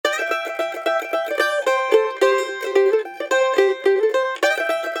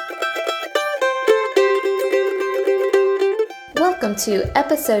Welcome to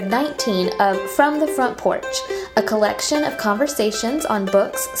episode 19 of From the Front Porch, a collection of conversations on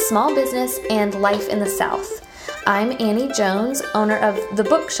books, small business, and life in the South. I'm Annie Jones, owner of The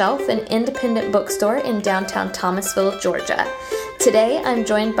Bookshelf, an independent bookstore in downtown Thomasville, Georgia. Today, I'm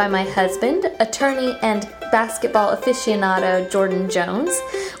joined by my husband, attorney and basketball aficionado Jordan Jones.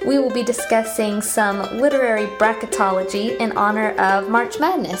 We will be discussing some literary bracketology in honor of March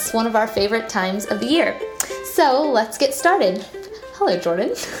Madness, one of our favorite times of the year. So, let's get started. Hello,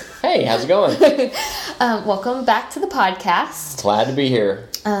 Jordan. Hey, how's it going? Welcome back to the podcast. Glad to be here.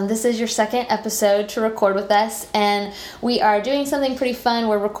 This is your second episode to record with us, and we are doing something pretty fun.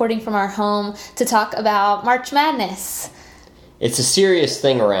 We're recording from our home to talk about March Madness. It's a serious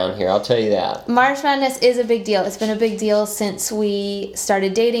thing around here, I'll tell you that. March Madness is a big deal. It's been a big deal since we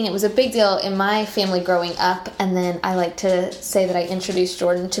started dating. It was a big deal in my family growing up, and then I like to say that I introduced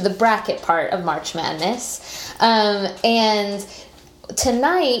Jordan to the bracket part of March Madness. And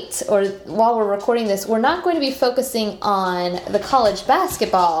tonight, or while we're recording this, we're not going to be focusing on the college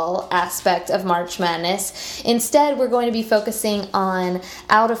basketball aspect of March Madness. Instead, we're going to be focusing on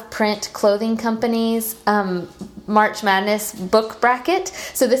out-of-print clothing companies' March Madness book bracket.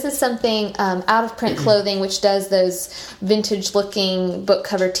 So this is something out-of-print clothing, which does those vintage-looking book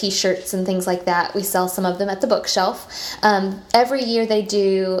cover t-shirts and things like that. We sell some of them at the Bookshelf. Every year they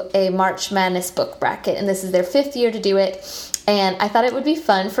do a March Madness book bracket, and this is their 5th year to do it. And I thought it would be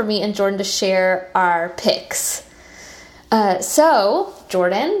fun for me and Jordan to share our picks. So,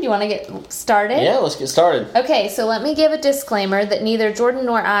 Jordan, do you want to get started? Yeah, let's get started. Okay, so let me give a disclaimer that neither Jordan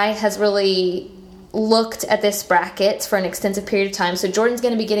nor I has really looked at this bracket for an extensive period of time. So Jordan's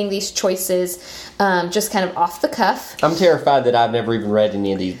going to be getting these choices just kind of off the cuff. I'm terrified that I've never even read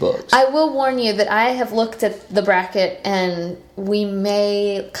any of these books. I will warn you that I have looked at the bracket and we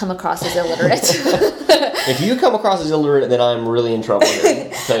may come across as illiterate. If you come across as illiterate, then I'm really in trouble here.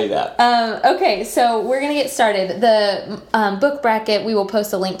 I'll tell you that. Okay, so we're going to get started. The book bracket, we will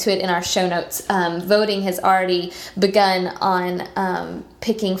post a link to it in our show notes. Voting has already begun on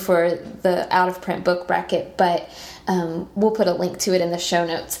picking for the out-of-print book bracket, but we'll put a link to it in the show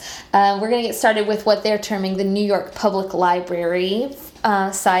notes. We're going to get started with what they're terming the New York Public Library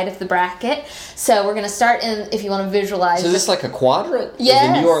side of the bracket. So we're going to start in, if you want to visualize. So is this like a quadrant? Yes. Is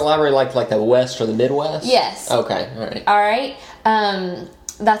the New York Library like the West or the Midwest? Yes. Okay, all right. All right.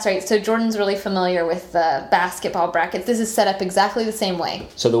 That's right. So Jordan's really familiar with the basketball brackets. This is set up exactly the same way.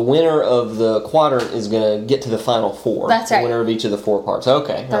 So the winner of the quadrant is going to get to the final four. That's right. The winner of each of the 4 parts.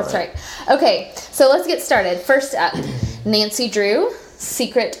 Okay. That's right. Okay, so let's get started. First up, Nancy Drew,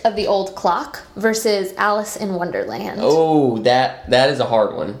 Secret of the Old Clock versus Alice in Wonderland. Oh, that is a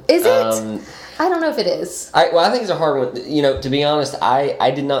hard one. Is it? I don't know if it is. I think it's a hard one. You know, to be honest,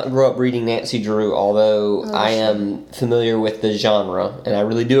 I did not grow up reading Nancy Drew, although I am familiar with the genre, and I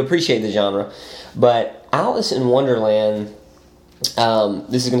really do appreciate the genre. But Alice in Wonderland,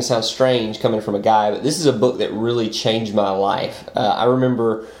 this is going to sound strange coming from a guy, but this is a book that really changed my life. I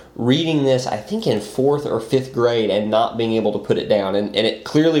remember reading this, I think in 4th or 5th grade, and not being able to put it down. And it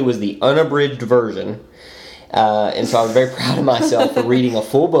clearly was the unabridged version. And so I was very proud of myself for reading a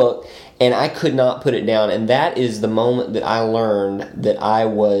full book. And I could not put it down. And that is the moment that I learned that I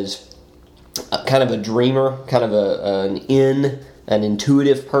was kind of a dreamer, kind of an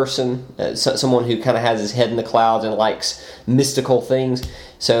intuitive person, someone who kind of has his head in the clouds and likes mystical things.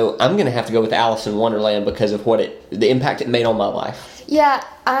 So I'm going to have to go with Alice in Wonderland because of the impact it made on my life. Yeah,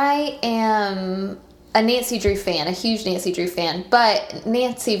 I am a Nancy Drew fan, a huge Nancy Drew fan, but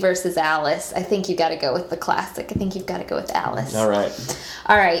Nancy versus Alice, I think you got to go with the classic. I think you've got to go with Alice. All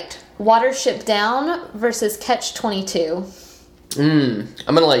right. Watership Down versus Catch-22. I'm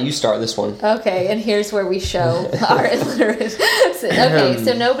going to let you start this one. Okay, and here's where we show our illiteracy. Okay,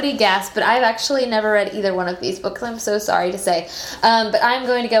 so nobody gasped, but I've actually never read either one of these books. I'm so sorry to say. But I'm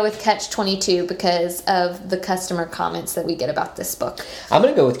going to go with Catch-22 because of the customer comments that we get about this book. I'm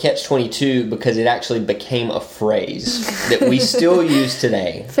going to go with Catch-22 because it actually became a phrase that we still use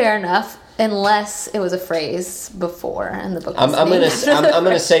today. Fair enough. Unless it was a phrase before and the book was I'm going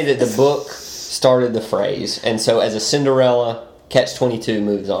to say that the book started the phrase. And so as a Cinderella, Catch-22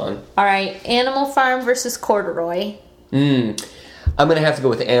 moves on. All right. Animal Farm versus Corduroy. I'm going to have to go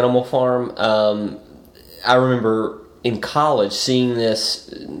with Animal Farm. I remember in college seeing this,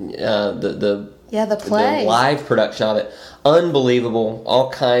 the play. The live production of it. Unbelievable.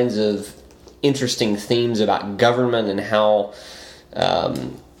 All kinds of interesting themes about government and how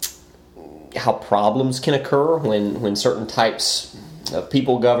problems can occur when certain types of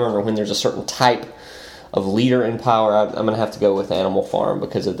people govern or when there's a certain type of leader in power. I'm going to have to go with Animal Farm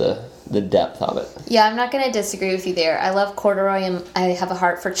because of the the depth of it. Yeah, I'm not going to disagree with you there. I love Corduroy, and I have a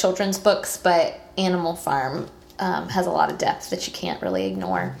heart for children's books, but Animal Farm has a lot of depth that you can't really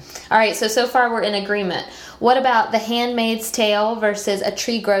ignore. All right, so far we're in agreement. What about The Handmaid's Tale versus A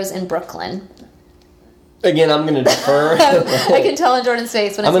Tree Grows in Brooklyn? Again, I'm going to defer. I can tell in Jordan's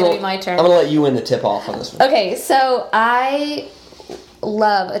face when it's going to be my turn. I'm going to let you win the tip-off on this one. Okay, so I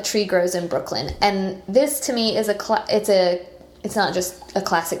love A Tree Grows in Brooklyn, and this to me is it's not just a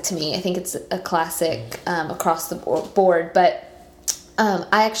classic to me. I think it's a classic across the board, but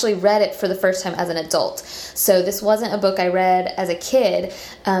I actually read it for the first time as an adult. So this wasn't a book I read as a kid,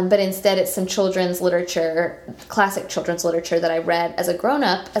 but instead it's some children's literature, classic children's literature that I read as a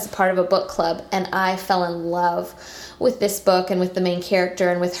grown-up as a part of a book club, and I fell in love with this book and with the main character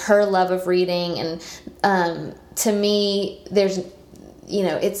and with her love of reading. And to me, there's,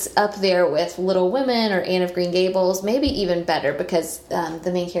 it's up there with Little Women or Anne of Green Gables, maybe even better, because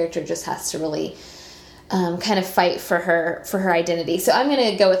the main character just has to really kind of fight for her identity. So I'm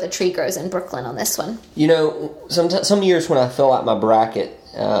going to go with A Tree Grows in Brooklyn on this one. Some years when I fill out my bracket,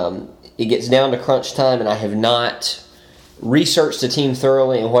 it gets down to crunch time and I have not researched the team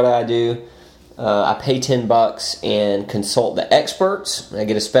thoroughly. And what do? I pay $10 and consult the experts. I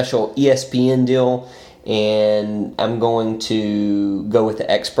get a special ESPN deal, and I'm going to go with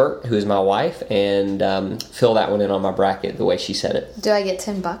the expert, who is my wife, and fill that one in on my bracket the way she said it. Do I get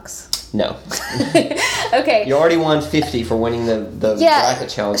 $10? No. Okay. You already won $50 for winning the bracket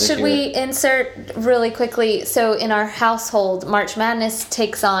challenge this year. Should we insert really quickly? So in our household, March Madness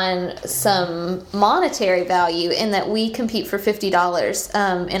takes on some monetary value in that we compete for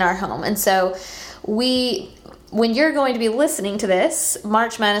 $50 in our home. And so when you're going to be listening to this,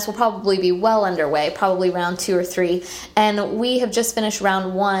 March Madness will probably be well underway, probably round 2 or 3. And we have just finished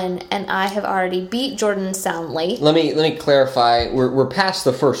round 1, and I have already beat Jordan soundly. Let me clarify. We're past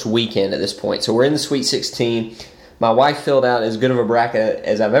the first weekend at this point, so we're in the Sweet 16. My wife filled out as good of a bracket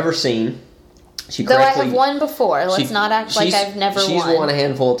as I've ever seen. Though I have won before. Let's not act like I've never won. She's won a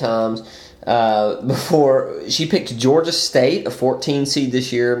handful of times. Before, she picked Georgia State, a 14 seed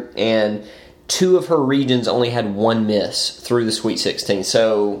this year, and 2 of her regions only had 1 miss through the Sweet 16.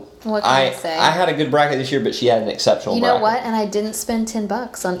 So what can I say? I had a good bracket this year, but she had an exceptional bracket. You know what? And I didn't spend $10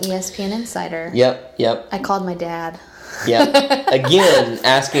 on ESPN Insider. Yep. I called my dad. Yep. Again,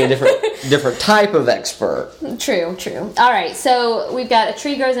 asking a different type of expert. True. All right, so we've got A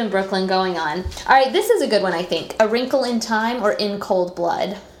Tree Grows in Brooklyn going on. All right, this is a good one, I think. A Wrinkle in Time or In Cold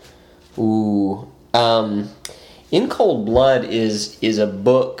Blood? Ooh. In Cold Blood is a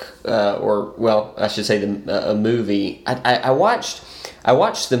book, I should say a movie. I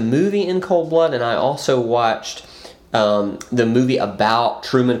watched the movie In Cold Blood, and I also watched the movie about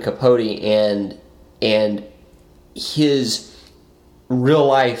Truman Capote and his the real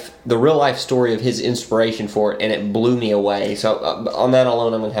life story of his inspiration for it, and it blew me away. So on that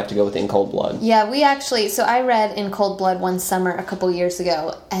alone, I'm going to have to go with In Cold Blood. Yeah, so I read In Cold Blood one summer a couple years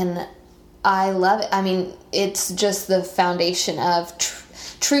ago, and I love it. I mean, it's just the foundation of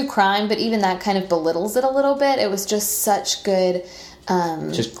true crime, but even that kind of belittles it a little bit. It was just such good...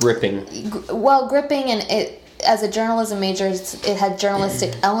 just gripping. Gripping, and it, as a journalism major, it had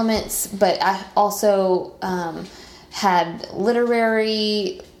journalistic elements, but I also had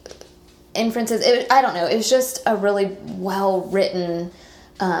literary inferences. I don't know. It was just a really well-written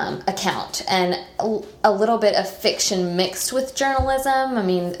account, and a little bit of fiction mixed with journalism. I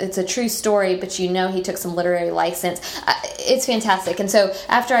mean, it's a true story, but he took some literary license. It's fantastic. And so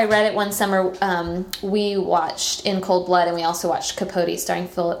after I read it one summer, we watched In Cold Blood, and we also watched Capote starring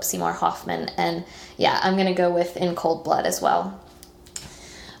Philip Seymour Hoffman. And yeah, I'm going to go with In Cold Blood as well.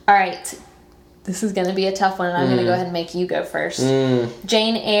 All right. This is going to be a tough one, and I'm going to go ahead and make you go first.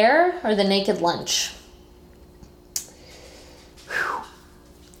 Jane Eyre or The Naked Lunch?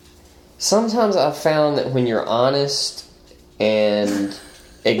 Sometimes I've found that when you're honest and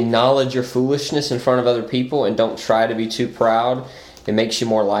acknowledge your foolishness in front of other people and don't try to be too proud, it makes you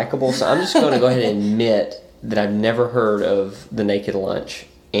more likable. So I'm just going to go ahead and admit that I've never heard of The Naked Lunch.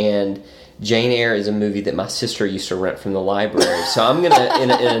 And Jane Eyre is a movie that my sister used to rent from the library. So I'm going to,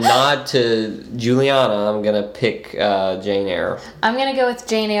 in a nod to Juliana, I'm going to pick Jane Eyre. I'm going to go with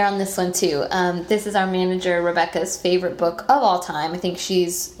Jane Eyre on this one, too. This is our manager, Rebecca's favorite book of all time. I think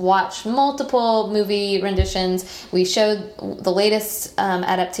she's watched multiple movie renditions. We showed the latest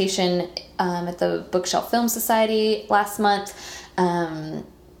adaptation at the Bookshelf Film Society last month. I'm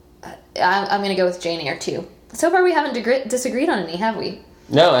going to go with Jane Eyre, too. So far, we haven't disagreed on any, have we?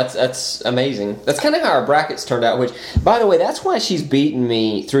 No, that's amazing. That's kind of how our brackets turned out. Which, by the way, that's why she's beaten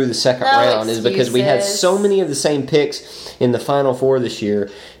me through the second round. Is because we had so many of the same picks in the Final Four this year,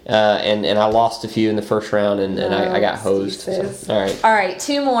 and I lost a few in the first round, and I got hosed. So, all right.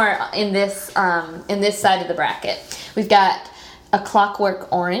 Two more in this side of the bracket. We've got A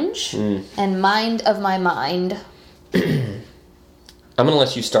Clockwork Orange and Mind of My Mind. I'm going to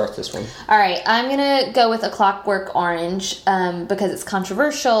let you start this one. All right, I'm going to go with A Clockwork Orange because it's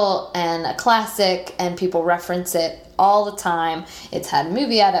controversial and a classic, and people reference it all the time. It's had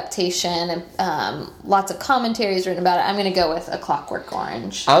movie adaptation and lots of commentaries written about it. I'm going to go with A Clockwork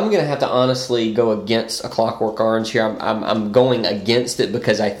Orange. I'm going to have to honestly go against A Clockwork Orange here. I'm going against it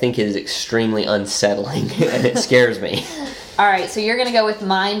because I think it is extremely unsettling, and it scares me. All right, so you're going to go with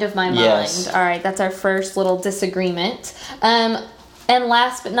Mind of My Mind. Yes. All right, that's our first little disagreement. And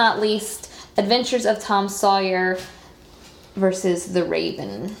last but not least, Adventures of Tom Sawyer versus The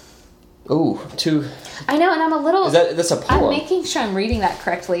Raven. Ooh, two. I know, and I'm a little... That's a poem. I'm making sure I'm reading that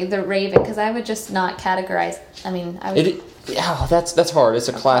correctly, The Raven, because I would just not categorize... I mean, I would... that's hard. It's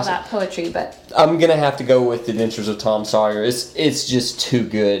a classic. Call that poetry, but... I'm going to have to go with The Adventures of Tom Sawyer. It's just too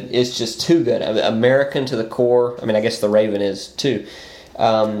good. It's just too good. American to the core. I mean, I guess The Raven is, too.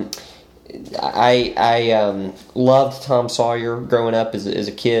 I loved Tom Sawyer growing up as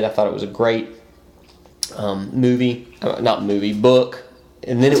a kid. I thought it was a great book,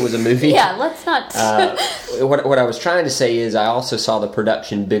 and then it was a movie. Yeah, let's not... What I was trying to say is I also saw the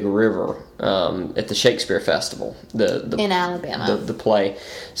production Big River at the Shakespeare Festival. In Alabama. The play.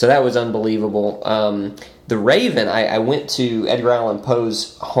 So that was unbelievable. The Raven, I went to Edgar Allan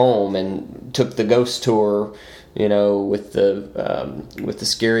Poe's home and took the ghost tour, with the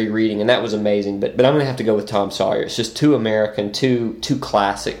scary reading, and that was amazing. But I'm gonna have to go with Tom Sawyer. It's just too American, too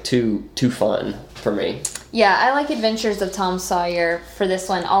classic, too fun for me. Yeah, I like Adventures of Tom Sawyer for this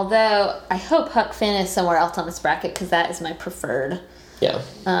one. Although I hope Huck Finn is somewhere else on this bracket because that is my preferred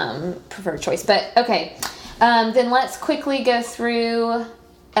choice. But okay, then let's quickly go through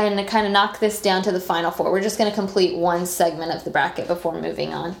and kind of knock this down to the final four. We're just going to complete one segment of the bracket before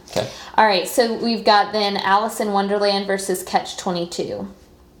moving on. Okay. All right, so we've got then Alice in Wonderland versus Catch-22.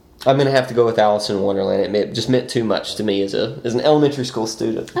 I'm going to have to go with Alice in Wonderland. It just meant too much to me as an elementary school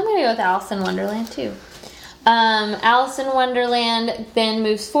student. I'm going to go with Alice in Wonderland, too. Alice in Wonderland then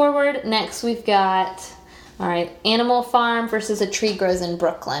moves forward. Next, we've got, Animal Farm versus A Tree Grows in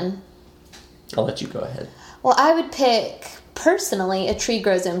Brooklyn. I'll let you go ahead. Well, I would pick... personally, A Tree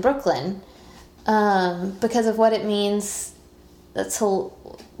Grows in Brooklyn, because of what it means to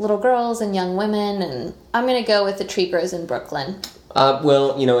little girls and young women, and I'm going to go with A Tree Grows in Brooklyn.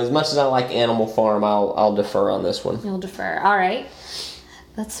 Well, as much as I like Animal Farm, I'll defer on this one. You'll defer. All right.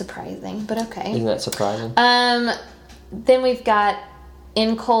 That's surprising, but okay. Isn't that surprising? Then we've got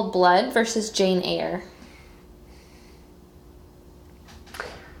In Cold Blood versus Jane Eyre.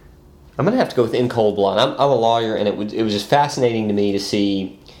 I'm going to have to go with In Cold Blood. I'm a lawyer, and it was just fascinating to me to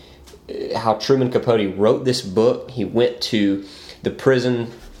see how Truman Capote wrote this book. He went to the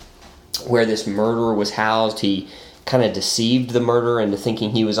prison where this murderer was housed. He kind of deceived the murderer into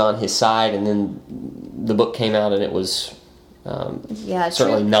thinking he was on his side, and then the book came out, and it was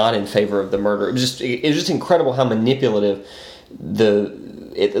certainly not in favor of the murderer. It was just incredible how manipulative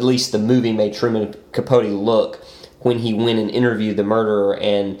at least the movie made Truman Capote look when he went and interviewed the murderer,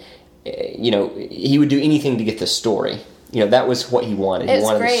 and he would do anything to get the story. That was what he wanted. He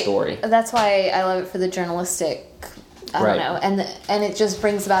wanted the story. That's why I love it for the journalistic. I don't know, and it just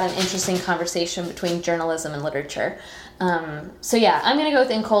brings about an interesting conversation between journalism and literature. So yeah, I'm going to go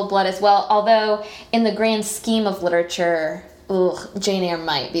with In Cold Blood as well. Although in the grand scheme of literature, Jane Eyre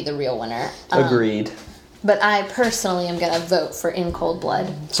might be the real winner. Agreed. But I personally am going to vote for In Cold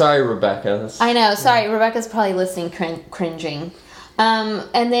Blood. Sorry, Rebecca. I know. Sorry, Rebecca's probably listening, cringing.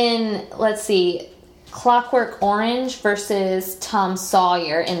 And then, let's see, Clockwork Orange versus Tom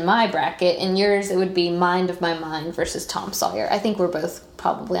Sawyer in my bracket. In yours, it would be Mind of My Mind versus Tom Sawyer. I think we're both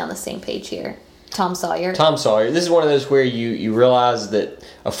probably on the same page here. Tom Sawyer. Tom Sawyer. This is one of those where you realize that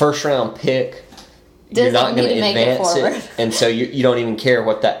a first-round pick, you're not going to advance it, and so you don't even care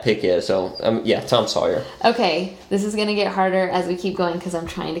what that pick is. So, Tom Sawyer. Okay, this is going to get harder as we keep going because I'm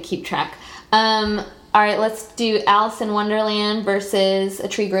trying to keep track. All right, let's do Alice in Wonderland versus A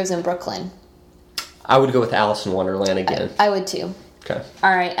Tree Grows in Brooklyn. I would go with Alice in Wonderland again. I would too. Okay.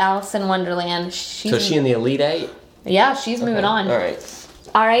 All right, Alice in Wonderland. So is she in the Elite Eight? Yeah, she's moving on. All right.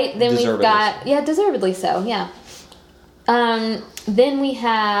 All right, then we've got... Yeah, deservedly so, yeah. Then we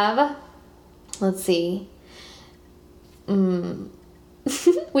have... Let's see.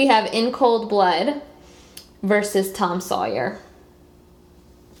 We have In Cold Blood versus Tom Sawyer.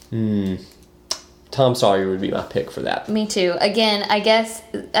 Tom Sawyer would be my pick for that. Me too. Again, I guess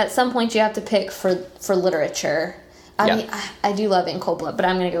at some point you have to pick for literature. I mean, I do love In Cold Blood, but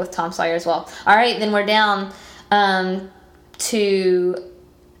I'm going to go with Tom Sawyer as well. All right, then we're down to...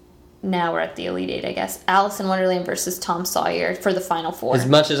 Now we're at the Elite Eight, I guess. Alice in Wonderland versus Tom Sawyer for the Final Four. As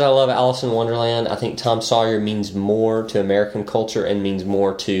much as I love Alice in Wonderland, I think Tom Sawyer means more to American culture and means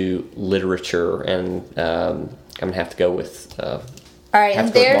more to literature. And I'm going to have to go with... all right,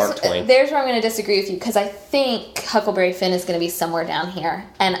 and there's where I'm going to disagree with you, because I think Huckleberry Finn is going to be somewhere down here,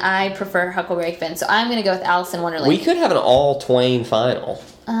 and I prefer Huckleberry Finn, so I'm going to go with Alice in Wonderland. We could have an all-Twain final.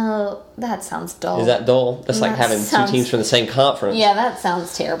 Oh, that sounds dull. Is that dull? That's like having two teams from the same conference. Yeah, that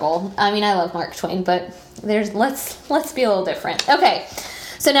sounds terrible. I mean, I love Mark Twain, but let's be a little different. Okay,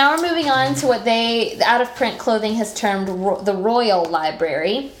 so now we're moving on to what Out of Print Clothing has termed the Royal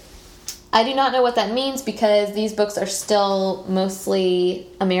Library. I do not know what that means, because these books are still mostly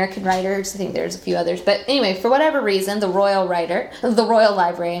American writers. I think there's a few others. But anyway, for whatever reason, the Royal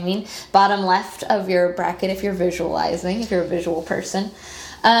Library, bottom left of your bracket if you're visualizing, if you're a visual person.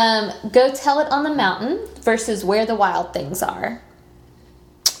 Go Tell It on the Mountain versus Where the Wild Things Are.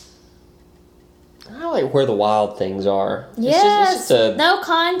 I like Where the Wild Things Are. Yes, no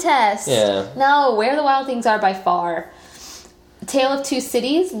contest. Yeah. No, Where the Wild Things Are by far. Tale of Two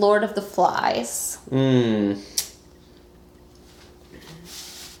Cities, Lord of the Flies. Hmm.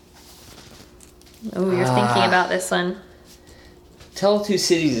 Oh, you're thinking about this one. Tale of Two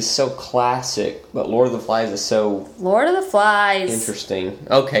Cities is so classic, but Lord of the Flies is so... Lord of the Flies. Interesting.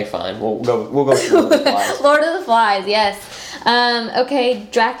 Okay, fine. We'll go with Lord of the Flies. Lord of the Flies, yes. Okay,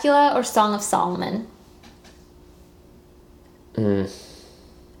 Dracula or Song of Solomon?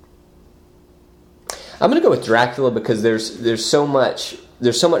 I'm gonna go with Dracula, because there's so much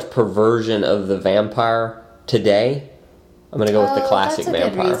perversion of the vampire today. I'm gonna go with the classic that's a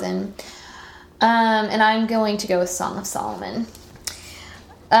vampire. Good reason. And I'm going to go with Song of Solomon.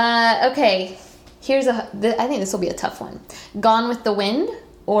 Okay, I think this will be a tough one. Gone with the Wind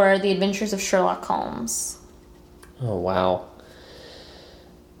or The Adventures of Sherlock Holmes? Oh, wow.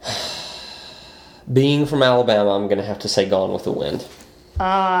 Being from Alabama, I'm gonna have to say Gone with the Wind.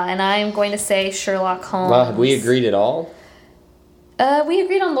 And I'm going to say Sherlock Holmes. Wow, have we agreed at all? We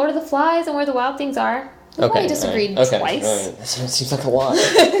agreed on Lord of the Flies and Where the Wild Things Are. We only disagreed twice. All right. That seems like a lot.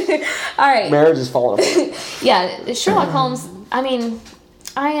 All right. Marriage is falling apart. Yeah, Sherlock Holmes, I mean,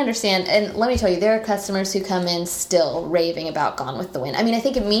 I understand. And let me tell you, there are customers who come in still raving about Gone with the Wind. I mean, I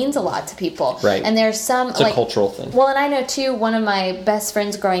think it means a lot to people. Right. And there's some... It's a cultural thing. Well, and I know, too, one of my best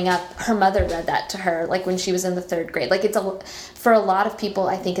friends growing up, her mother read that to her, like, when she was in the 3rd grade. Like, for a lot of people,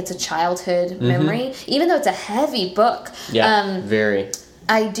 I think it's a childhood memory. Even though it's a heavy book. Yeah, very.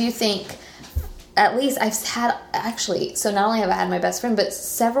 I do think... At least I've had, actually, so not only have I had my best friend, but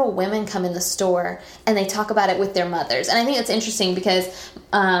several women come in the store and they talk about it with their mothers. And I think it's interesting because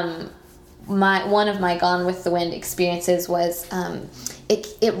one of my Gone with the Wind experiences was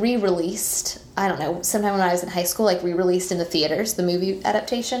it re-released, I don't know, sometime when I was in high school, like re-released in the theaters, the movie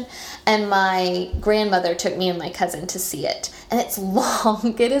adaptation. And my grandmother took me and my cousin to see it. And it's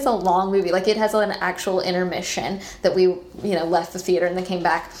long. It is a long movie. Like, it has an actual intermission that we, left the theater and then came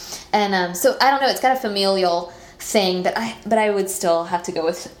back. And so, I don't know, it's got a familial thing, but I would still have to go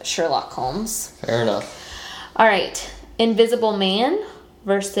with Sherlock Holmes. Fair enough. All right. Invisible Man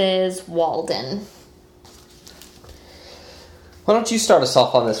versus Walden. Why don't you start us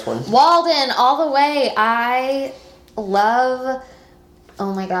off on this one? Walden, all the way. I love...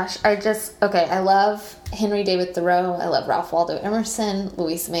 Oh my gosh, I love Henry David Thoreau, I love Ralph Waldo Emerson,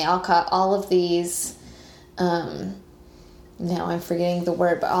 Louisa May Alcott, all of these, now I'm forgetting the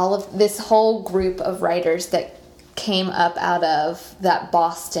word, but all of this whole group of writers that came up out of that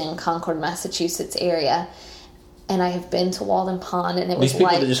Boston, Concord, Massachusetts area, and I have been to Walden Pond, and it was these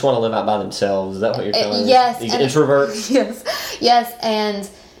people that just want to live out by themselves, is that what you're telling me? Yes. These introverts? Yes, and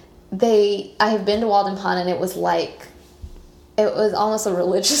I have been to Walden Pond, and it was almost a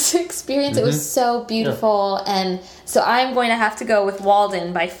religious experience. It was so beautiful, and so I'm going to have to go with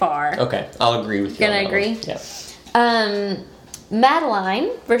Walden by far. Okay, I'll agree with you. Gonna agree? Yeah. Madeline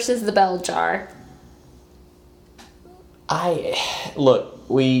versus the Bell Jar.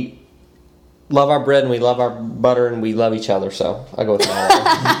 We love our bread and we love our butter and we love each other, so I'll go with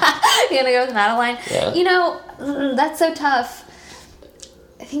Madeline. You're gonna go with Madeline? Yeah. That's so tough.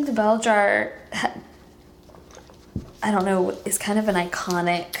 I think the Bell Jar... I don't know, is kind of an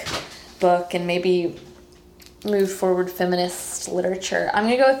iconic book and maybe moved forward feminist literature. I'm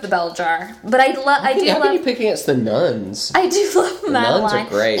going to go with The Bell Jar. But I do love... How can you pick against the nuns? I do love Madeline. The nuns are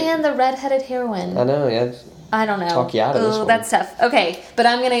great. And the redheaded heroine. I know, yeah. I don't know. Talk you out of this one. That's tough. Okay, but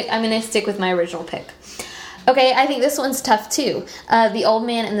I'm gonna stick with my original pick. Okay, I think this one's tough too. The Old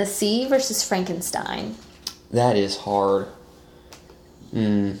Man and the Sea versus Frankenstein. That is hard.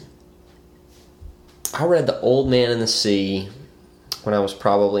 I read The Old Man and the Sea when I was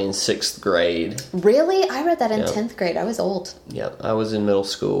probably in 6th grade. Really? I read that in 10th grade. I was old. Yeah, I was in middle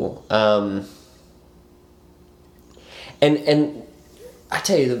school. And I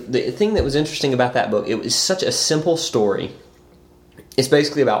tell you, the thing that was interesting about that book, it was such a simple story. It's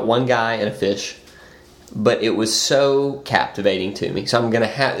basically about one guy and a fish, but it was so captivating to me. So I'm going to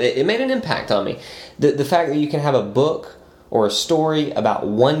have... It made an impact on me. The fact that you can have a book or a story about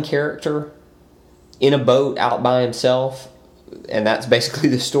one character in a boat out by himself, and that's basically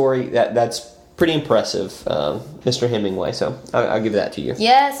the story, that's pretty impressive, Mr. Hemingway. So I'll give that to you.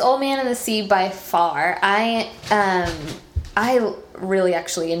 Yes, Old Man and the Sea by far. I really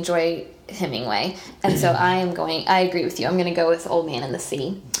actually enjoy Hemingway, and so I agree with you. I'm going to go with Old Man and the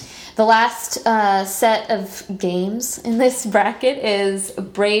Sea. The last set of games in this bracket is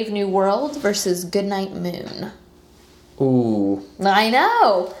Brave New World versus Goodnight Moon. Ooh. I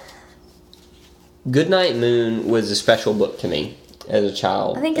know. Goodnight Moon was a special book to me as a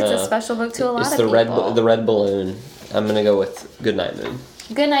child. I think it's a special book to a lot of people. It's the Red Balloon. I'm going to go with Goodnight Moon.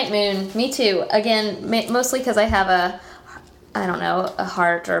 Goodnight Moon. Me too. Again, mostly because I have a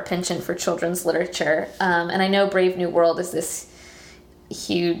heart or a penchant for children's literature. And I know Brave New World is this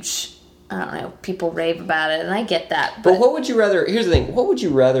huge, people rave about it, and I get that. But what would you rather, here's the thing, what would you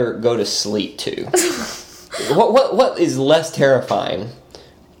rather go to sleep to? What is less terrifying?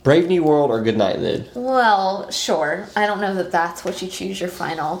 Brave New World or Goodnight Moon? Well, sure. I don't know that that's what you choose your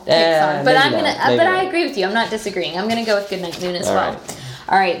final picks on. But I agree with you. I'm not disagreeing. I'm going to go with Goodnight Moon as well. Right.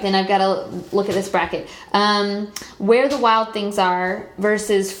 All right, then I've got to look at this bracket. Where the Wild Things Are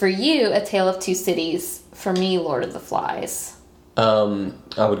versus, for you, A Tale of Two Cities. For me, Lord of the Flies. I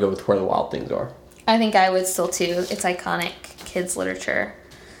would go with Where the Wild Things Are. I think I would still too. It's iconic kids literature.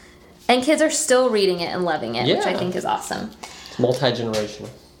 And kids are still reading it and loving it, which I think is awesome. It's multi-generational.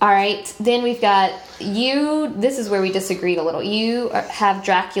 All right, then we've got you. This is where we disagreed a little. You have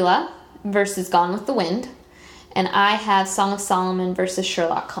Dracula versus Gone with the Wind. And I have Song of Solomon versus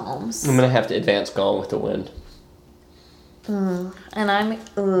Sherlock Holmes. I'm going to have to advance Gone with the Wind. And I'm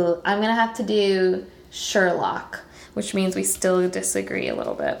going to have to do Sherlock, which means we still disagree a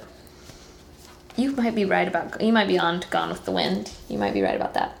little bit. You might be on to Gone with the Wind. You might be right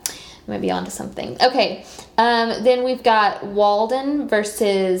about that. You might be on to something. Okay, then we've got Walden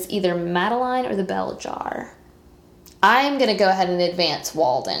versus either Madeline or the Bell Jar. I'm going to go ahead and advance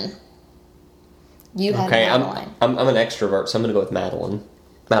Walden. You had Madeline. I'm an extrovert, so I'm going to go with Madeline.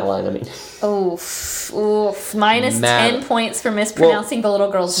 Madeline, I mean. Oof. Minus 10 points for mispronouncing the little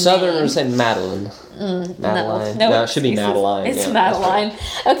girl's Southerners name. say Madeline. Madeline. No, it should be Madeline. It's Madeline.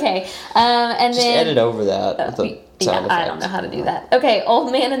 Right. Okay. And just then edit over that. I don't know how to do that. Okay,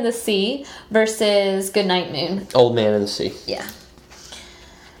 Old Man and the Sea versus Goodnight Moon. Old Man and the Sea. Yeah.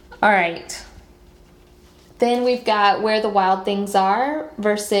 All right. Then we've got Where the Wild Things Are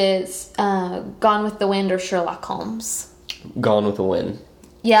versus Gone with the Wind or Sherlock Holmes. Gone with the Wind.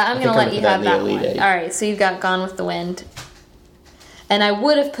 Yeah, I'm going to let you have that one. All right, so you've got Gone with the Wind. And I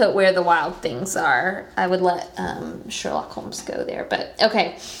would have put Where the Wild Things Are. I would let Sherlock Holmes go there. But,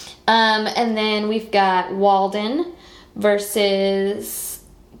 okay. And then we've got Walden versus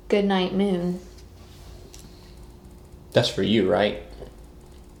Goodnight Moon. That's for you, right?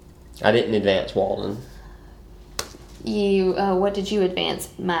 I didn't advance Walden. What did you advance?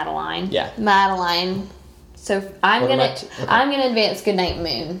 Madeline. Yeah. Madeline. So I'm gonna advance Goodnight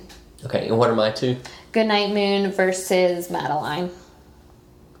Moon. Okay, and what are my two? Goodnight Moon versus Madeline.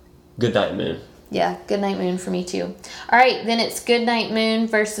 Goodnight Moon. Yeah, Goodnight Moon for me too. All right, then it's Goodnight Moon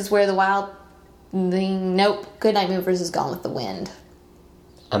versus Where the Wild. Nope. Goodnight Moon versus Gone with the Wind.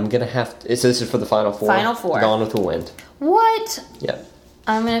 I'm gonna have to. So this is for the final four. Final four. Gone with the Wind. What? Yep.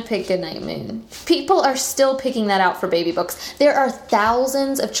 I'm going to pick Goodnight Moon. People are still picking that out for baby books. There are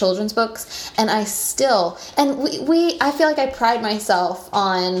thousands of children's books, and I feel like I pride myself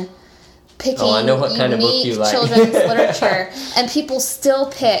on picking unique children's literature, and people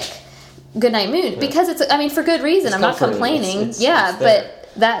still pick Goodnight Moon because it's, for good reason. I'm not complaining. But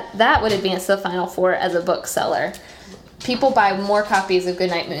that would advance the final four as a bookseller. People buy more copies of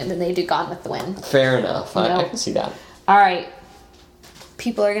Goodnight Moon than they do Gone with the Wind. Fair enough. I can see that. All right.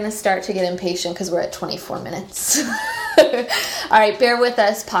 People are going to start to get impatient because we're at 24 minutes. All right, bear with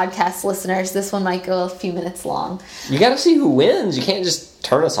us, podcast listeners. This one might go a few minutes long. You got to see who wins. You can't just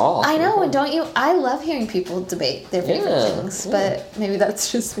turn us off. I know, and don't you? I love hearing people debate their favorite things, but maybe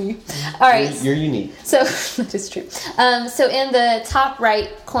that's just me. All right. You're unique. So, that is true. So in the top right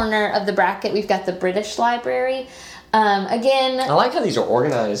corner of the bracket, we've got the British Library. Again, I like how these are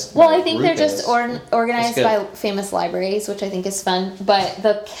organized. Well, I think they're just organized by famous libraries, which I think is fun. But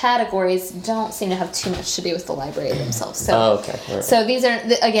the categories don't seem to have too much to do with the library themselves. So, okay. Right. So these are,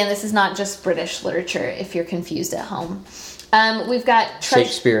 again, this is not just British literature if you're confused at home. We've got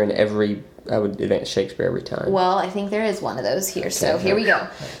Shakespeare in every... I would advance Shakespeare every time. Well, I think there is one of those here. So here we go.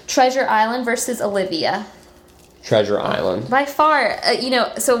 Treasure Island versus Olivia. Treasure Island. By far,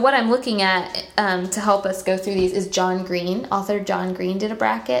 so what I'm looking at to help us go through these is John Green. Author John Green did a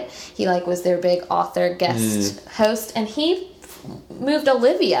bracket. He was their big author guest host, and he moved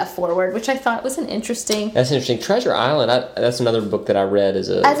Olivia forward, which I thought was an interesting. That's interesting. Treasure Island. That's another book that I read as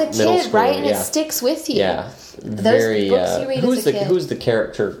a kid, schooler. right? And it sticks with you. Yeah, those books you read as a kid. Who's the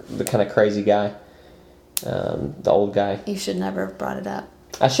character? The kind of crazy guy, the old guy. You should never have brought it up.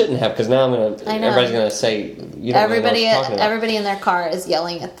 I shouldn't have, because now everybody's gonna say you don't know what I'm talking about. Everybody in their car is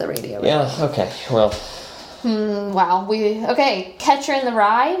yelling at the radio. Yeah. Okay. Well. Wow. Catcher in the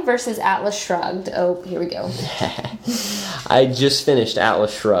Rye versus Atlas Shrugged. Oh, here we go. I just finished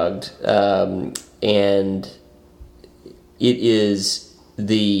Atlas Shrugged, and it is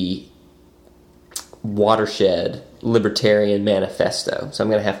the watershed libertarian manifesto. So I'm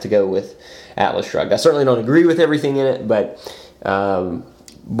going to have to go with Atlas Shrugged. I certainly don't agree with everything in it, but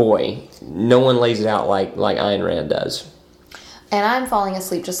boy, no one lays it out like Ayn Rand does. And I'm falling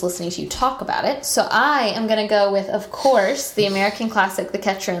asleep just listening to you talk about it. So I am going to go with, of course, the American classic, The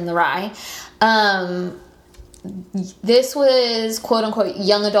Catcher in the Rye. This was, quote-unquote,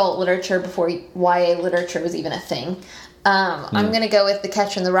 young adult literature before YA literature was even a thing. I'm going to go with The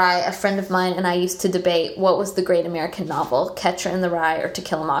Catcher in the Rye. A friend of mine and I used to debate what was the great American novel, Catcher in the Rye or To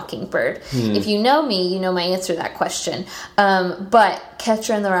Kill a Mockingbird. If you know me, you know my answer to that question. But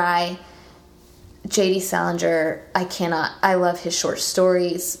Catcher in the Rye, J.D. Salinger, I love his short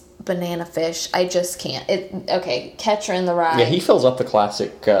stories. Banana Fish, I just can't. Catcher in the Rye. Yeah, he fills up the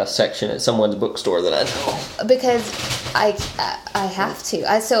classic section at someone's bookstore that I know. Because I have to.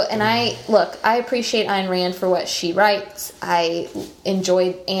 I appreciate Ayn Rand for what she writes. I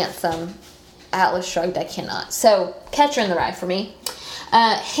enjoyed Anthem. Atlas Shrugged, I cannot. So, Catcher in the Rye for me.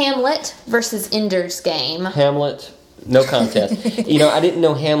 Hamlet versus Ender's Game. Hamlet. No contest. I didn't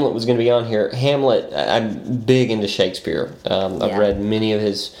know Hamlet was going to be on here. Hamlet, I'm big into Shakespeare. I've read many of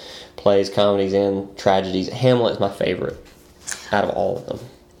his plays, comedies, and tragedies. Hamlet's my favorite out of all of them.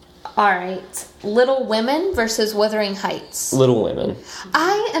 All right. Little Women versus Wuthering Heights. Little Women.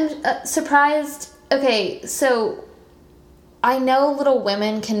 I am surprised. Okay, so I know Little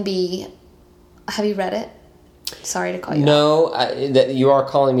Women can be... Have you read it? Sorry to call you out. No, you are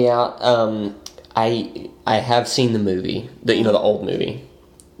calling me out. I have seen the movie, the old movie.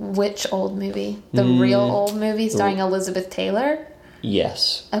 Which old movie? The real old movie starring Elizabeth Taylor?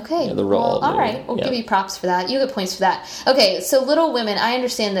 Yes. Okay. Yeah, the real old movie. All right. We'll give you props for that. You get points for that. Okay, so Little Women, I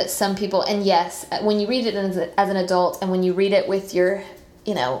understand that some people, and yes, when you read it as an adult and when you read it with your,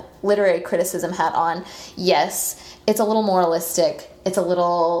 literary criticism hat on, yes, it's a little moralistic. It's a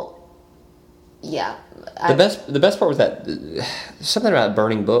little... Yeah. The best part was that something about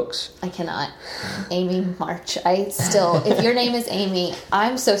burning books. I cannot. Amy March. If your name is Amy,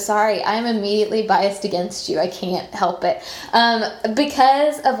 I'm so sorry. I'm immediately biased against you. I can't help it.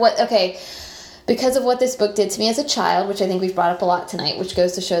 Because of what this book did to me as a child, which I think we've brought up a lot tonight, which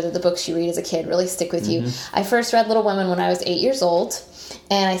goes to show that the books you read as a kid really stick with you. I first read Little Women when I was 8 years old,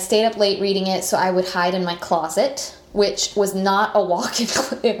 and I stayed up late reading it so I would hide in my closet, which was not a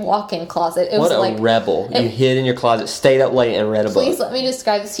walk-in closet. It was a rebel. You hid in your closet, stayed up late, and read a book. Please let me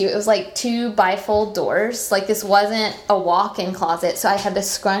describe this to you. It was like 2 bifold doors. This wasn't a walk-in closet, so I had to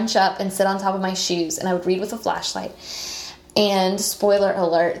scrunch up and sit on top of my shoes, and I would read with a flashlight. And spoiler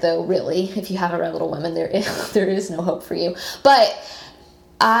alert, though, really, if you haven't read Little Women, there is no hope for you. But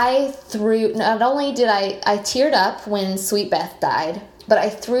not only did I teared up when Sweet Beth died, but I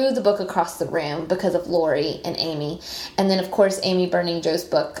threw the book across the room because of Lori and Amy. And then, of course, Amy burning Joe's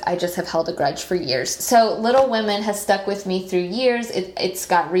book. I just have held a grudge for years. So Little Women has stuck with me through years. It's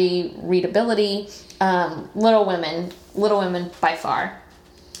got readability. Little Women by far.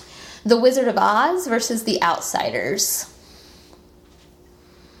 The Wizard of Oz versus The Outsiders.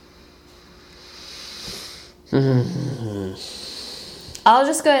 I'll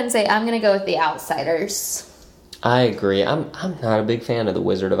just go ahead and say I'm going to go with The Outsiders. I agree. I'm not a big fan of The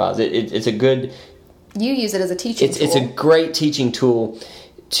Wizard of Oz. It's a good You use it as a teaching tool. It's a great teaching tool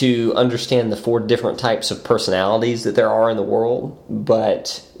to understand the 4 different types of personalities that there are in the world,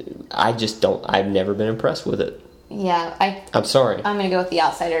 but I've never been impressed with it. Yeah, I'm sorry. I'm going to go with The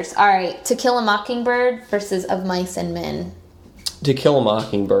Outsiders. All right, To Kill a Mockingbird versus Of Mice and Men. To Kill a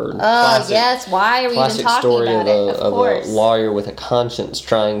Mockingbird. Oh, yes. Why are we even talking about it? Of course. A lawyer with a conscience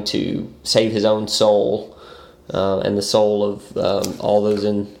trying to save his own soul and the soul of all those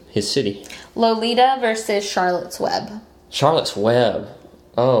in his city. Lolita versus Charlotte's Web. Charlotte's Web.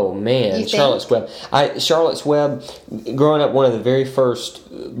 Oh, man. You Charlotte's Web. Charlotte's Web, growing up, one of the very first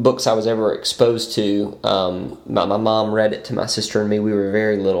books I was ever exposed to, my mom read it to my sister and me. We were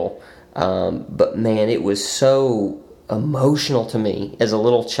very little. But, man, it was so emotional to me as a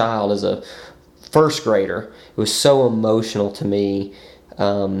little child, as a first grader. It was so emotional to me.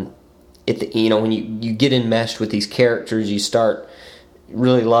 When you get enmeshed with these characters, you start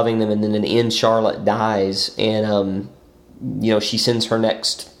really loving them, and then in the end, Charlotte dies, and she sends her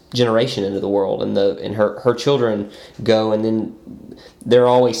next generation into the world, and her children go, and then there are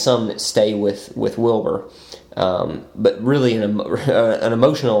always some that stay with Wilbur. But really, an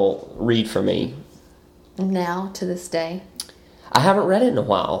emotional read for me. Now, to this day. I haven't read it in a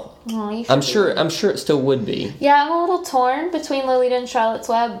while. Oh, you should. I'm sure it still would be. Yeah, I'm a little torn between Lolita and Charlotte's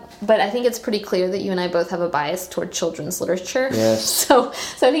Web, but I think it's pretty clear that you and I both have a bias toward children's literature. Yes. So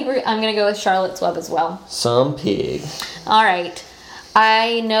I think I'm going to go with Charlotte's Web as well. Some pig. All right.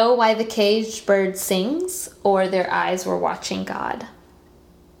 I Know Why the Caged Bird Sings, or Their Eyes Were Watching God.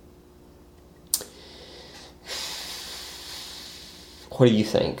 What do you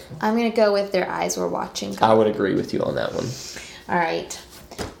think? I'm going to go with Their Eyes Were Watching God. I would agree with you on that one. All right,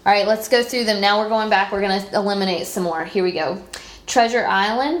 let's go through them. Now we're going back. We're going to eliminate some more. Here we go. Treasure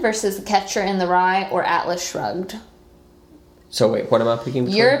Island versus Catcher in the Rye or Atlas Shrugged. So wait, what am I picking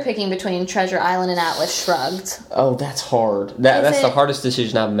between? You're picking between Treasure Island and Atlas Shrugged. Oh, that's hard. That's the hardest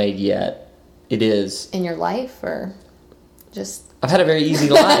decision I've made yet. It is. In your life, or just... I've had a very easy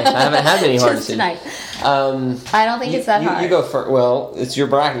life. I haven't had any hard decisions. Tonight. I don't think it's that hard. You go first. Well, it's your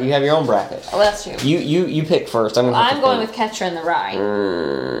bracket. You have your own bracket. Oh, that's true. You pick first. I'm going with Catcher in the Rye.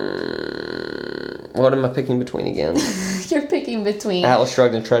 What am I picking between again? You're picking between Atlas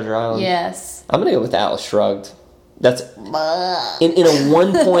Shrugged and Treasure Island. Yes. I'm gonna go with Atlas Shrugged. That's in a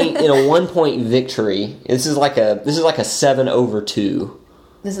 1 point victory. This is like a 7/2.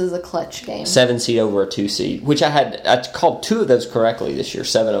 This is a clutch game. 7 seed over a 2 seed, which I called 2 of those correctly this year,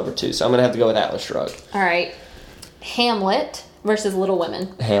 7/2. So I'm gonna have to go with Atlas Shrugged. All right, Hamlet versus Little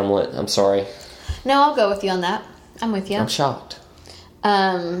Women. Hamlet. I'm sorry. No, I'll go with you on that. I'm with you. I'm shocked.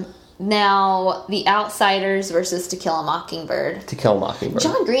 Now, The Outsiders versus To Kill a Mockingbird. To Kill a Mockingbird.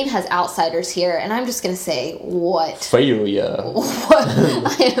 John Green has Outsiders here, and I'm just going to say, what? Failure. What?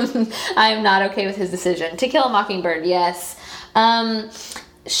 I am not okay with his decision. To Kill a Mockingbird, yes.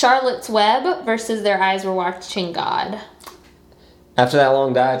 Charlotte's Web versus Their Eyes Were Watching God. After that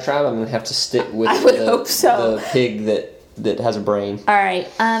long diatribe, I'm going to have to stick with hope so. The pig that has a brain. All right.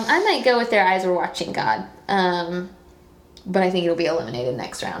 I might go with Their Eyes Were Watching God. But I think it'll be eliminated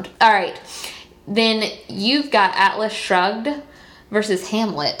next round. All right. Then you've got Atlas Shrugged versus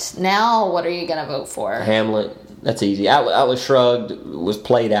Hamlet. Now, what are you going to vote for? Hamlet. That's easy. Atlas Shrugged was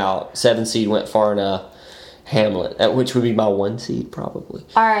played out. 7 seed went far enough. Hamlet, which would be my 1 seed probably.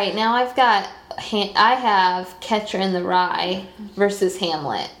 All right. Now I have Catcher in the Rye versus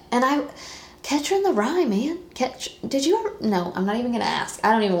Hamlet. And Catcher in the Rye, man. Did you ever... No, I'm not even going to ask.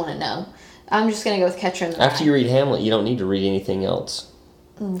 I don't even want to know. I'm just going to go with Catcher in the Rye. After you read Hamlet, you don't need to read anything else.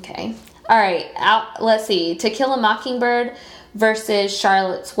 Okay. All right. Let's see. To Kill a Mockingbird versus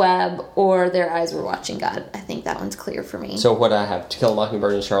Charlotte's Web or Their Eyes Were Watching God. I think that one's clear for me. So what I have? To Kill a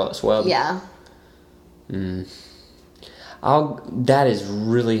Mockingbird and Charlotte's Web? Yeah. That is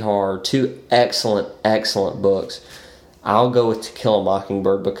really hard. 2 excellent books. I'll go with To Kill a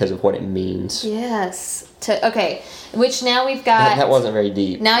Mockingbird because of what it means. Yes. Okay. Which now we've got... That wasn't very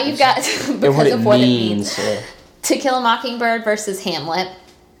deep. Now you've got... because of what it means. Yeah. To Kill a Mockingbird versus Hamlet.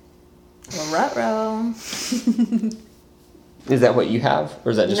 Ruh-roh. Is that what you have?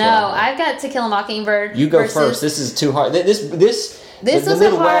 Or is that just No, what I have? I've got To Kill a Mockingbird. You go first. This is too hard. This was a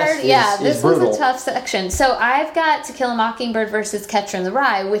hard... This was a tough section. So I've got To Kill a Mockingbird versus Catcher in the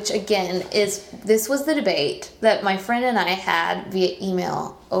Rye, which again is... This was the debate that my friend and I had via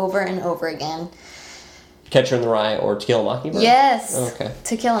email over and over again. Catcher in the Rye or To Kill a Mockingbird? Yes. Oh, okay.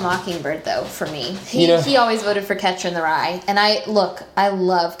 To Kill a Mockingbird, though, for me. He always voted for Catcher in the Rye. And I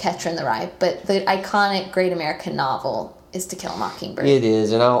love Catcher in the Rye, but the iconic Great American Novel is To Kill a Mockingbird. It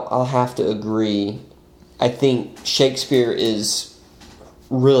is, and I'll have to agree. I think Shakespeare is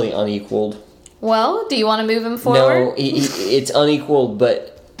really unequaled. Well, do you want to move him forward? No, it's unequaled,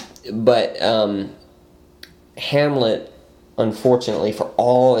 but Hamlet, unfortunately, for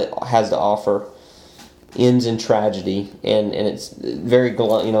all it has to offer, ends in tragedy, and it's very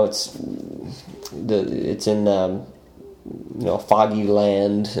it's in a foggy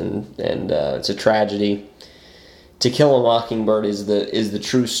land, and it's a tragedy. To Kill a Mockingbird is the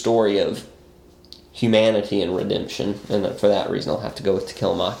true story of humanity and redemption, and for that reason, I'll have to go with To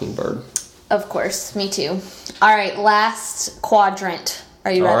Kill a Mockingbird. Of course, me too. All right, last quadrant.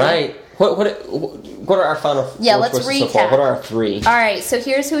 Are you ready? All right. What are our final? Yeah, let's recap. So far? What are our three? All right, so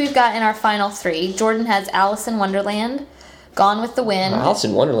here's who we've got in our final three. Jordan has Alice in Wonderland, Gone with the Wind, Alice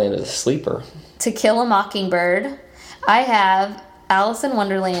in Wonderland is a sleeper. To Kill a Mockingbird. I have Alice in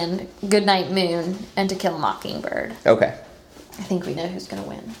Wonderland, Goodnight Moon, and To Kill a Mockingbird. Okay. I think we know who's going to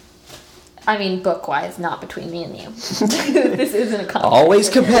win. I mean, book-wise, not between me and you. This isn't a competition. Always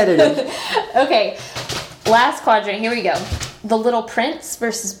competitive. Okay, last quadrant. Here we go. The Little Prince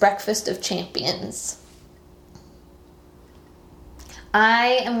versus Breakfast of Champions.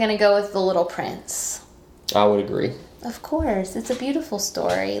 I am going to go with The Little Prince. I would agree. Of course. It's a beautiful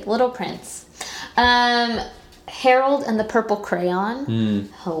story. Little Prince. Harold and the Purple Crayon.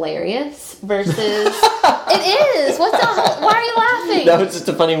 Hilarious. Versus... It is! Why are you laughing? No, it's just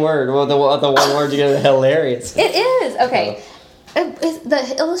a funny word. Well, the one word together, hilarious. It is! Okay.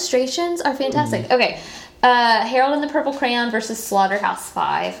 The illustrations are fantastic. Okay. Harold and the Purple Crayon versus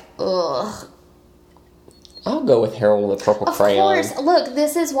Slaughterhouse-Five. Ugh. I'll go with Harold and the Purple Crayon. Of course. Look,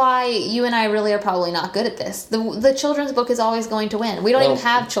 this is why you and I really are probably not good at this. The children's book is always going to win. We don't even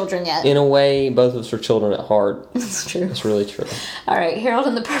have children yet. In a way, both of us are children at heart. That's true. That's really true. All right, Harold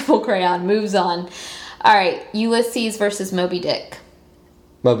and the Purple Crayon moves on. All right, Ulysses versus Moby Dick.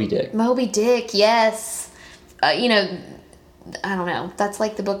 Moby Dick. Moby Dick, yes. I don't know. That's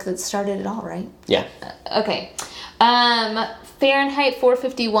like the book that started it all, right? Yeah. Okay. Fahrenheit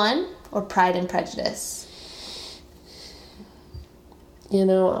 451 or Pride and Prejudice?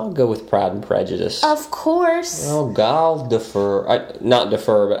 I'll go with Pride and Prejudice. Of course. I'll defer. Not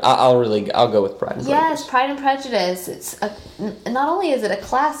defer, but I'll go with Pride and Prejudice. Yes, Pride and Prejudice. Not only is it a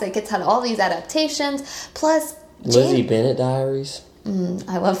classic, it's had all these adaptations. Plus, Lizzie Bennet Diaries.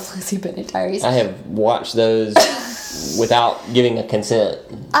 I love Lizzie Bennet Diaries. I have watched those without giving a consent.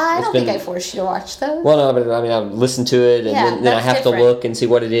 I don't think I forced you to watch those. Well, no, but I've listened to it, and then I have to look and see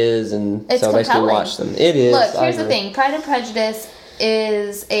what it is, and it's so I basically watch them. It is. Look, here's the thing. Pride and Prejudice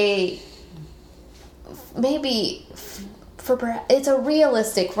is it's a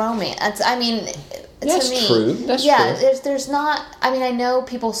realistic romance. That's to me, true. That's true. There's not. I mean, I know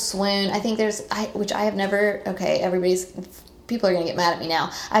people swoon. I think which I have never. Okay, people are gonna get mad at me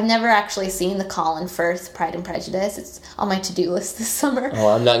now. I've never actually seen the Colin Firth Pride and Prejudice. It's on my to-do list this summer. Oh,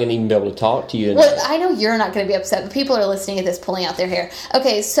 I'm not gonna even be able to talk to you tonight. Well, I know you're not gonna be upset, but people are listening to this, pulling out their hair.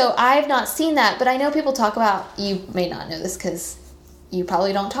 Okay, so I've not seen that, but I know people talk about. You may not know this because you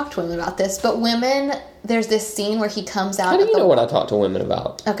probably don't talk to women about this, but women, there's this scene where he comes out. How do you know what I talk to women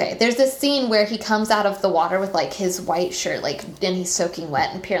about? Okay, there's this scene where he comes out of the water with like his white shirt, and he's soaking wet,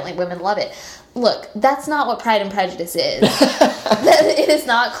 and apparently women love it. Look, that's not what Pride and Prejudice is. It is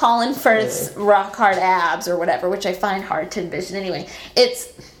not Colin Firth's rock hard abs or whatever, which I find hard to envision anyway.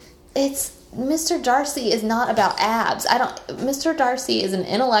 It's Mr. Darcy is not about abs. Mr. Darcy is an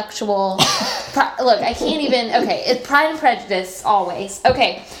intellectual. Look, I can't even. Okay, it's Pride and Prejudice always.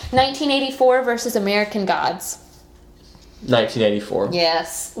 Okay, 1984 versus American Gods. 1984.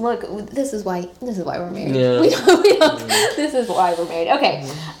 Yes. Look, this is why we're married. Yeah. We don't. This is why we're married. Okay.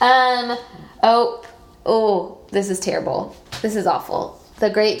 This is terrible. This is awful. The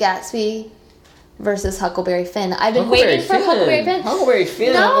Great Gatsby versus Huckleberry Finn. I've been waiting for Huckleberry Finn. Huckleberry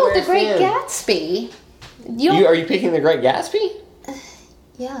Finn. No, The Great Gatsby. Are you picking The Great Gatsby?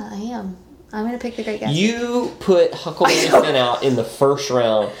 Yeah, I am. I'm going to pick The Great Gatsby. You put Huckleberry Finn out in the first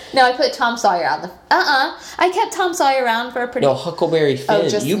round. No, I put Tom Sawyer out. I kept Tom Sawyer around for a pretty... No, Huckleberry Finn.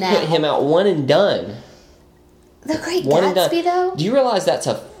 You put him out one and done. The Great Gatsby, though? Do you realize that's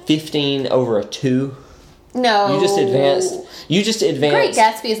a 15 over a 2? No. You just advanced. Great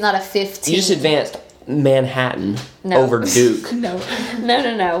Gatsby is not a 15. You just advanced Manhattan over Duke. No.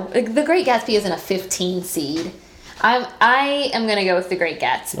 The Great Gatsby isn't a 15 seed. I am going to go with The Great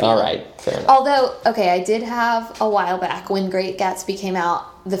Gatsby. All right, fair enough. Although, okay, I did have a while back when Great Gatsby came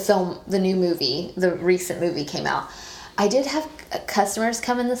out, the new movie, the recent movie came out. I did have customers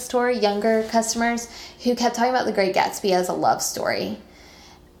come in the store, younger customers, who kept talking about The Great Gatsby as a love story.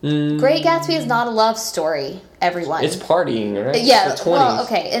 Great Gatsby is not a love story, everyone. It's partying, right? Yeah, It's the 20s. well,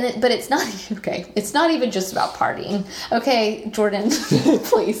 okay, but it's not okay. It's not even just about partying. Okay, Jordan,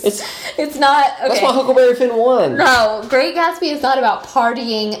 please. It's not. Okay. That's why Huckleberry Finn won. No, Great Gatsby is not about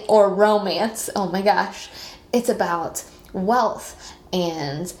partying or romance. Oh my gosh, it's about wealth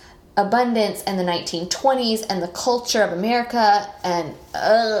and abundance and the 1920s and the culture of America and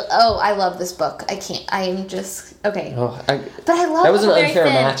I love this book. I am just okay. But I love that was an unfair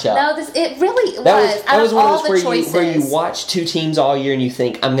Finn. matchup. No, it really was. That was one of those choices. where you watch two teams all year and you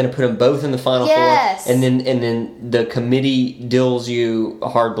think I'm going to put them both in the Final Four, and then the committee deals you a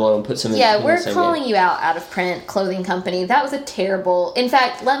hard blow and puts them in. Yeah, we're calling you out of print clothing company. That was a terrible. In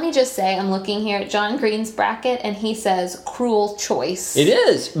fact, let me just say, I'm looking here at John Green's bracket, and he says cruel choice. It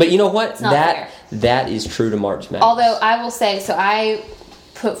is, but you know what? It's not fair. That is true to March Madness. Although I will say, so I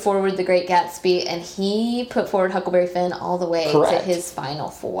put forward The Great Gatsby, and he put forward Huckleberry Finn all the way to his Final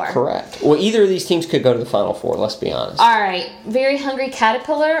Four. Correct. Well, either of these teams could go to the Final Four, let's be honest. All right. Very Hungry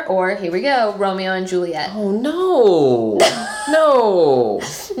Caterpillar, or here we go, Romeo and Juliet. Oh, no. No.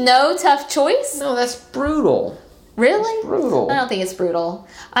 No tough choice? No, that's brutal. Really? That's brutal. I don't think it's brutal.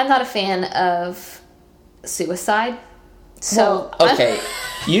 I'm not a fan of suicide. So okay,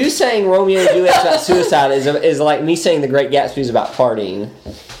 you saying Romeo and Juliet's about suicide is like me saying The Great Gatsby is about partying.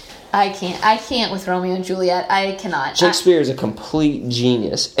 I can't with Romeo and Juliet. I cannot. Shakespeare is a complete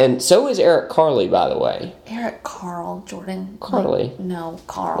genius, and so is Eric Carle, by the way. Eric Carle, Jordan. Carle. No,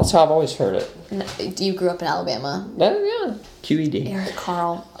 Carl. That's how I've always heard it. No, you grew up in Alabama. Yeah, QED. Eric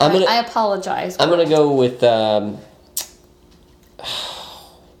Carle. I apologize. I'm gonna go with.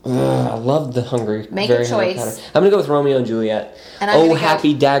 I love the hungry. Make very a choice. Hungry. I'm gonna go with Romeo and Juliet. And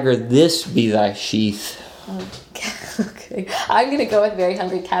happy dagger, this be thy sheath. Okay, I'm gonna go with Very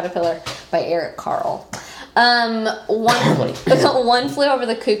Hungry Caterpillar by Eric Carle. One Flew Over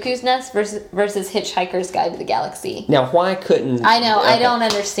the Cuckoo's Nest versus Hitchhiker's Guide to the Galaxy. Now, why couldn't I know? I don't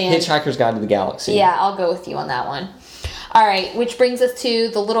understand. Hitchhiker's Guide to the Galaxy. Yeah, I'll go with you on that one. All right, which brings us to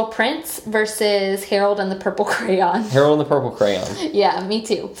The Little Prince versus Harold and the Purple Crayon. Harold and the Purple Crayon. Yeah, me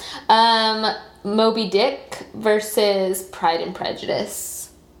too. Moby Dick versus Pride and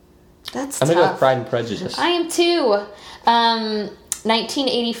Prejudice. That's tough. I'm going to go with Pride and Prejudice. I am too.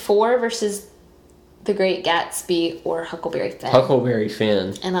 1984 versus The Great Gatsby or Huckleberry Finn. Huckleberry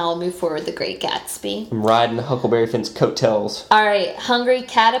Finn. And I'll move forward The Great Gatsby. I'm riding Huckleberry Finn's coattails. All right, Hungry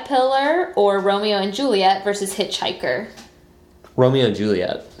Caterpillar or Romeo and Juliet versus Hitchhiker. Romeo and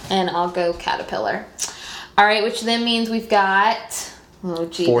Juliet. And I'll go Caterpillar. All right, which then means we've got... Oh,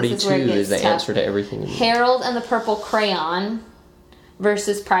 gee, 42 is the tough. answer to everything. Harold and the Purple Crayon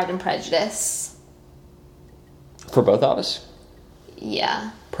versus Pride and Prejudice. For both of us?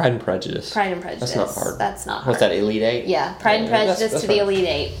 Yeah. Pride and Prejudice. Pride and Prejudice. That's not hard. That's not hard. What's that, Elite Eight? Yeah, Pride and Prejudice that's to the Elite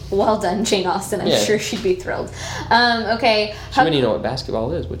Eight. Well done, Jane Austen. I'm sure she'd be thrilled. Okay. She wouldn't even know what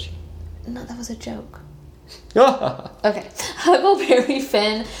basketball is, would she? No, that was a joke. Okay. Huckleberry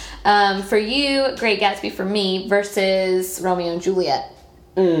Finn for you, Great Gatsby for me, versus Romeo and Juliet.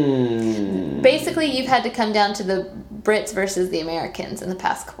 Basically, you've had to come down to the Brits versus the Americans in the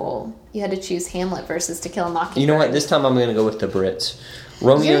past couple. You had to choose Hamlet versus To Kill a Mockingbird. You know what? This time I'm going to go with the Brits.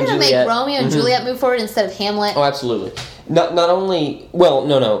 Romeo You're and going to Juliet. make Romeo and Juliet move forward instead of Hamlet? Oh, absolutely. Not only... Well,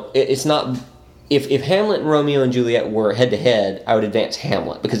 no. It's not... If Hamlet and Romeo and Juliet were head-to-head, I would advance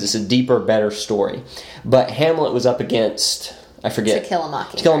Hamlet because it's a deeper, better story. But Hamlet was up against... I forget. To Kill a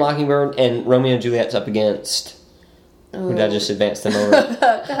Mockingbird. To Kill a Mockingbird, and Romeo and Juliet's up against... Who did I just advance them over?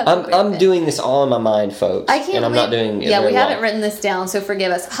 I'm doing this all in my mind, folks. I can't and I'm not doing it Yeah, we very haven't well. written this down, so forgive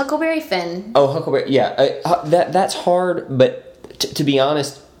us. Huckleberry Finn. Oh, Huckleberry. Yeah, that's hard, but to be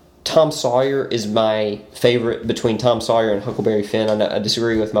honest, Tom Sawyer is my favorite between Tom Sawyer and Huckleberry Finn. I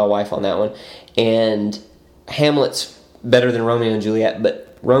disagree with my wife on that one. And Hamlet's better than Romeo and Juliet,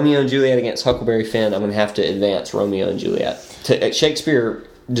 but Romeo and Juliet against Huckleberry Finn, I'm going to have to advance Romeo and Juliet. Shakespeare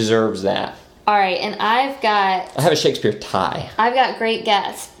deserves that. All right, and I have a Shakespeare tie. I've got Great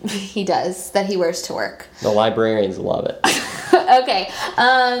Gatsby. He does, that he wears to work. The librarians love it. Okay,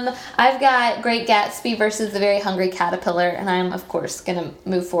 I've got Great Gatsby versus The Very Hungry Caterpillar, and I'm, of course, going to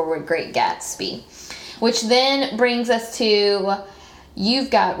move forward Great Gatsby. Which then brings us to,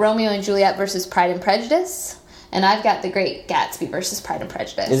 you've got Romeo and Juliet versus Pride and Prejudice, and I've got The Great Gatsby versus Pride and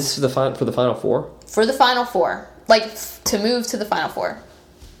Prejudice. Is this for the Final Four? For the Final Four. Like, to move to the Final Four.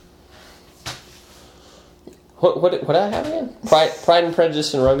 What did I have again? Pride and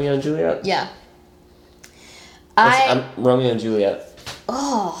Prejudice and Romeo and Juliet? Yeah. I'm Romeo and Juliet.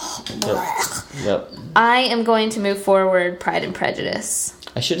 Oh. Yep. I am going to move forward Pride and Prejudice.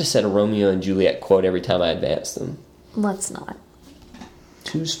 I should have said a Romeo and Juliet quote every time I advanced them. Let's not.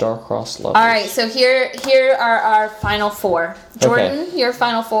 two star-crossed lovers. All right, so here are our final four. Jordan, your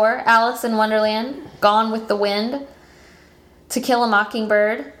final four. Alice in Wonderland, Gone with the Wind, To Kill a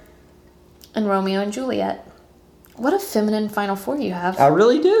Mockingbird, and Romeo and Juliet. What a feminine final four you have. I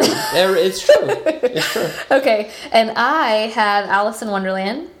really do. It's true. It's true. Okay, and I have Alice in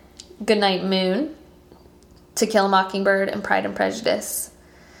Wonderland, Goodnight Moon, To Kill a Mockingbird, and Pride and Prejudice.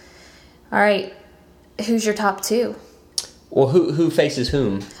 All right, who's your top two? Well, who faces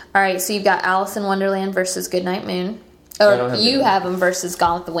whom? All right, so you've got Alice in Wonderland versus Goodnight Moon. Or you have them versus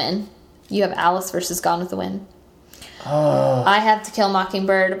Gone with the Wind. You have Alice versus Gone with the Wind. Oh. I have To Kill a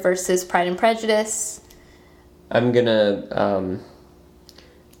Mockingbird versus Pride and Prejudice. I'm gonna.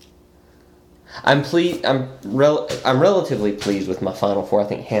 I'm relatively pleased with my final four. I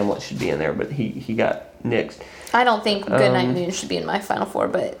think Hamlet should be in there, but he got nixed. I don't think Goodnight Moon should be in my final four,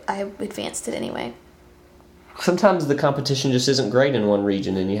 but I advanced it anyway. Sometimes the competition just isn't great in one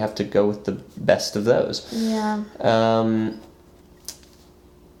region, and you have to go with the best of those. Yeah. All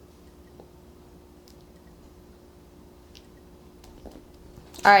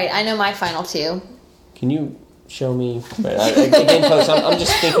right, I know my final two. Can you show me? Again, folks, I'm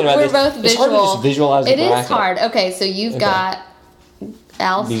just thinking about this. We're both visual. It's hard to just visualize the bracket. It is hard. Okay, so you've got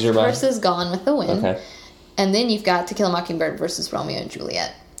Alice versus Gone with the Wind. Okay. And then you've got To Kill a Mockingbird versus Romeo and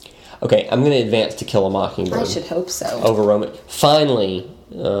Juliet. Okay, I'm going to advance To Kill a Mockingbird. I should hope so. Over Romeo. Finally.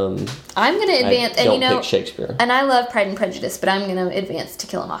 I'm going to advance. I don't pick Shakespeare. And I love Pride and Prejudice, but I'm going to advance To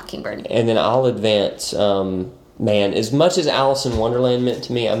Kill a Mockingbird. And then I'll advance, as much as Alice in Wonderland meant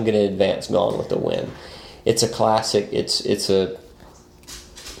to me, I'm going to advance Gone with the Wind. It's a classic. It's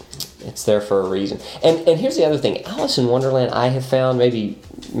there for a reason. And here's the other thing. Alice in Wonderland, I have found, maybe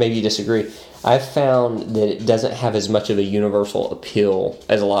you disagree, I've found that it doesn't have as much of a universal appeal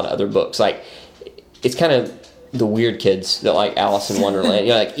as a lot of other books. Like, it's kind of the weird kids that like Alice in Wonderland.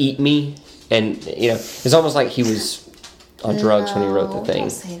 Like Eat Me, and it's almost like he was on drugs when he wrote the thing. Don't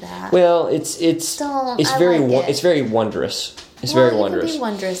say that. Well, it's very wondrous. It's very wondrous. You can be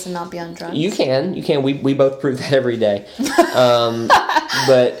wondrous and not be on drugs. You can. We both prove that every day.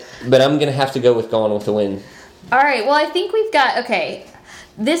 But I'm gonna have to go with Gone with the Wind. All right. Well, I think we've got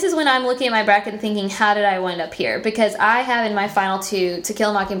This is when I'm looking at my bracket and thinking, how did I wind up here? Because I have in my final two To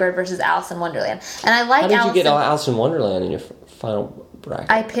Kill a Mockingbird versus Alice in Wonderland, and I like. How did you get Alice in Wonderland in your final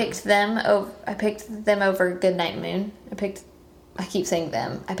bracket? I picked them over Goodnight Moon. I keep saying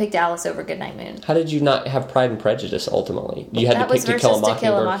them. I picked Alice over Goodnight Moon. How did you not have Pride and Prejudice ultimately? You had to pick To Kill a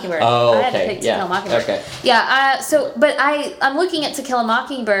Mockingbird. Oh, okay. I had to pick To Kill a Mockingbird. Okay. Yeah. But I'm looking at To Kill a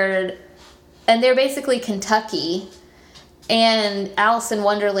Mockingbird, and they're basically Kentucky. And Alice in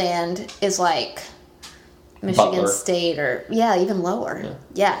Wonderland is like Michigan Butler. State or even lower.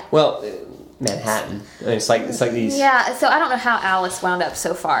 Yeah. Well, Manhattan. I mean, it's like these. Yeah. So I don't know how Alice wound up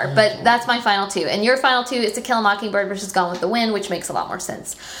so far, but that's my final two. And your final two is To Kill a Mockingbird versus Gone with the Wind, which makes a lot more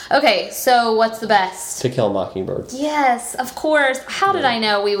sense. Okay. So what's the best? To Kill a Mockingbird. Yes, of course. How did I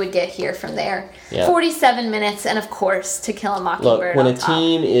know we would get here from there? Yeah. 47 minutes, and of course, To Kill a Mockingbird. Look, when a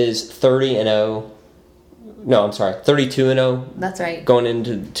team is 30-0. No, I'm sorry, 32-0. That's right. Going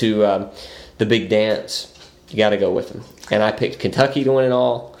into the big dance, you got to go with them. And I picked Kentucky to win it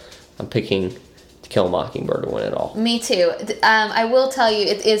all. I'm picking To Kill a Mockingbird to win it all. Me too. I will tell you,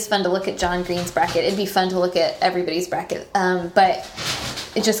 it is fun to look at John Green's bracket. It'd be fun to look at everybody's bracket, but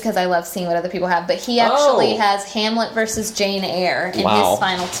it's just because I love seeing what other people have. But he actually has Hamlet versus Jane Eyre in his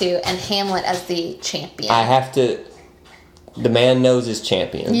final two, and Hamlet as the champion. I have to. The man knows his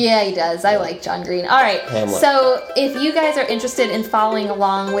champion. Yeah, he does. I like John Green. All right. Hamlet. So if you guys are interested in following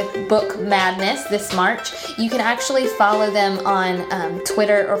along with Book Madness this March, you can actually follow them on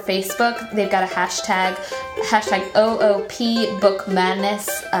Twitter or Facebook. They've got a hashtag OOP Book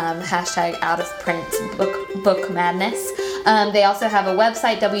Madness, hashtag out of print book madness. They also have a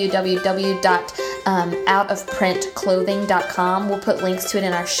website, www.outofprintclothing.com. We'll put links to it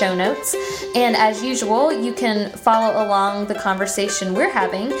in our show notes. And as usual, you can follow along the conversation we're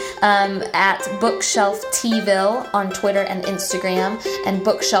having at Bookshelf Tville on Twitter and Instagram, and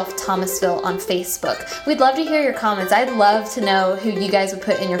Bookshelf Thomasville on Facebook. We'd love to hear your comments. I'd love to know who you guys would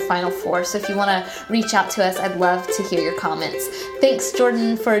put in your final four. So if you want to reach out to us, I'd love to hear your comments. Thanks,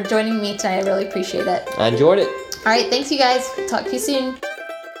 Jordan, for joining me tonight. I really appreciate it. I enjoyed it. All right, thanks, you guys. Talk to you soon.